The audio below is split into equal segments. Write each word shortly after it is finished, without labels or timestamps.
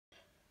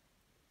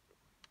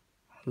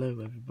Hello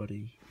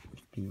everybody,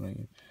 it's me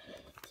Ryan.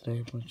 Today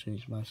I'm going to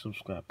change my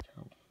subscribers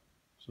on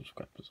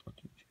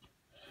YouTube.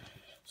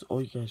 So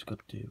all you guys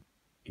got to do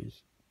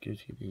is go to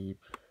your name,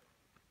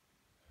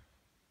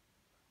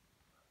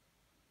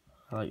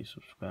 highlight your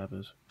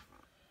subscribers,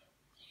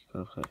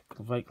 you gotta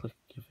right click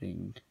your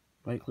thing,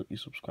 right click your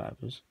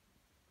subscribers,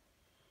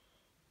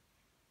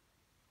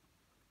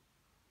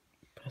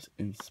 press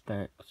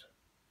inspect,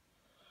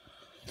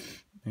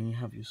 then you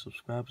have your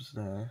subscribers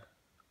there,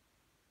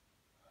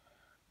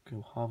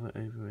 go hover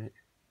over it,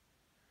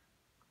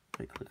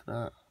 right click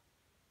that,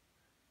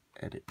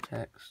 edit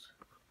text,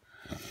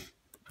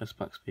 press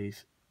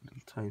backspace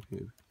and type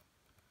in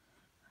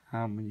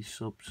how many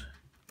subs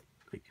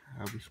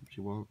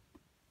you want.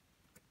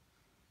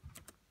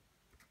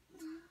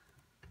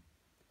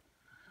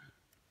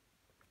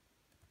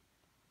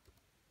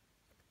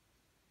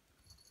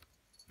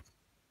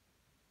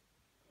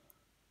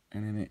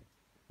 And then it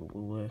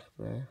will work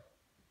there.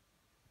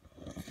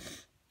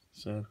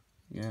 So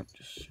yeah,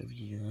 just show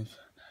you guys.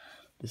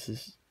 This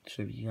is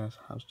show you guys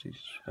how to change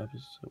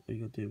subscribers. So what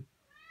you'll do,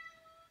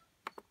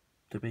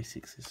 the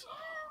basics is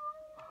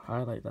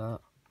highlight that,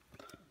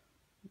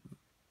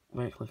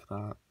 right click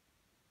that,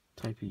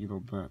 type in your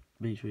number,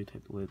 make sure you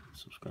type the word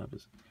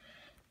subscribers,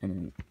 and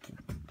then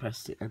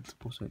press the enter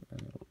button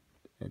and it'll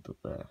end up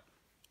there.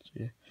 So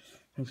yeah,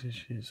 thanks for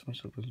sharing,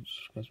 smash that button,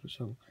 subscribe to the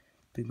channel,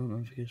 ding the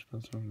notification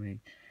bell to me, and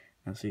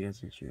I'll see you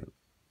guys next video.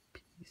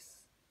 Peace.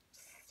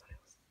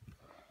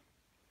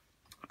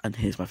 And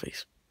here's my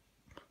face.